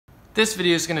This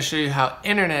video is going to show you how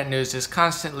internet news is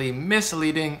constantly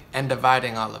misleading and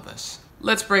dividing all of us.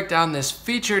 Let's break down this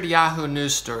featured Yahoo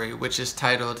News story, which is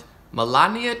titled,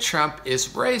 Melania Trump is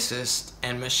racist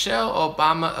and Michelle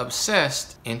Obama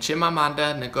obsessed in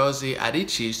Chimamanda Ngozi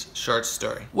Adichie's short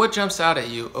story. What jumps out at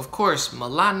you? Of course,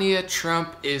 Melania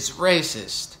Trump is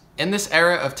racist. In this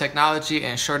era of technology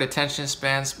and short attention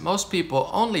spans, most people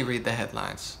only read the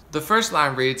headlines. The first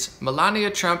line reads,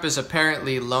 Melania Trump is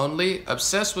apparently lonely,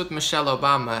 obsessed with Michelle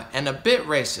Obama, and a bit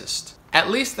racist. At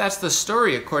least that's the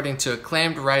story according to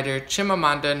acclaimed writer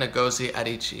Chimamanda Ngozi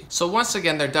Adichie. So once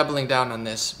again, they're doubling down on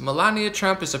this. Melania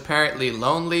Trump is apparently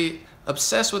lonely,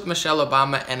 obsessed with Michelle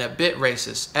Obama, and a bit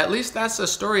racist. At least that's the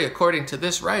story according to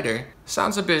this writer.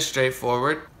 Sounds a bit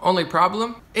straightforward. Only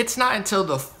problem? It's not until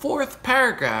the fourth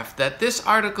paragraph that this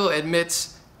article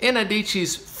admits in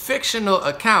Adichie's fictional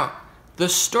account, the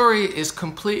story is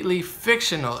completely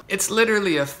fictional. It's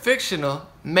literally a fictional,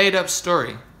 made-up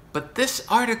story. But this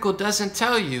article doesn't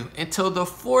tell you until the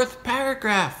fourth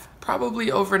paragraph.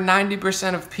 Probably over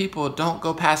 90% of people don't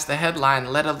go past the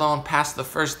headline, let alone past the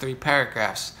first three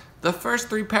paragraphs. The first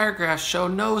three paragraphs show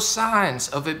no signs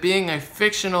of it being a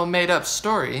fictional made-up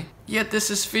story, yet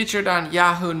this is featured on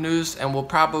Yahoo News and will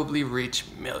probably reach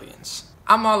millions.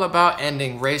 I'm all about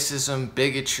ending racism,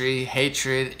 bigotry,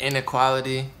 hatred,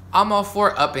 inequality. I'm all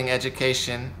for upping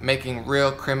education, making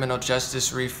real criminal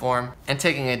justice reform, and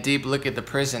taking a deep look at the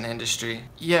prison industry.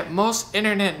 Yet most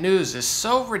internet news is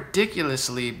so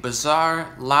ridiculously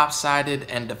bizarre,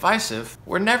 lopsided, and divisive,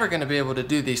 we're never going to be able to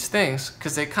do these things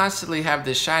because they constantly have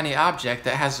this shiny object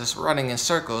that has us running in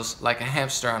circles like a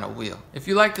hamster on a wheel. If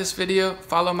you like this video,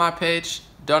 follow my page,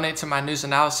 donate to my news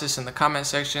analysis in the comment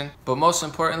section, but most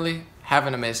importantly, have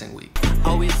an amazing week.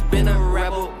 Always been a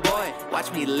rebel boy,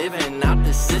 watch me living out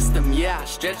the system. Yeah, I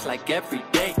stretch like every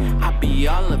day. I be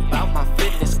all about my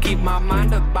fitness, keep my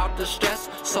mind about the stress.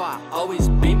 So I always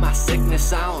be my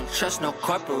sickness. I don't trust no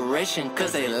corporation,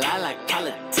 cause they lie like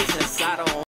politicians. I don't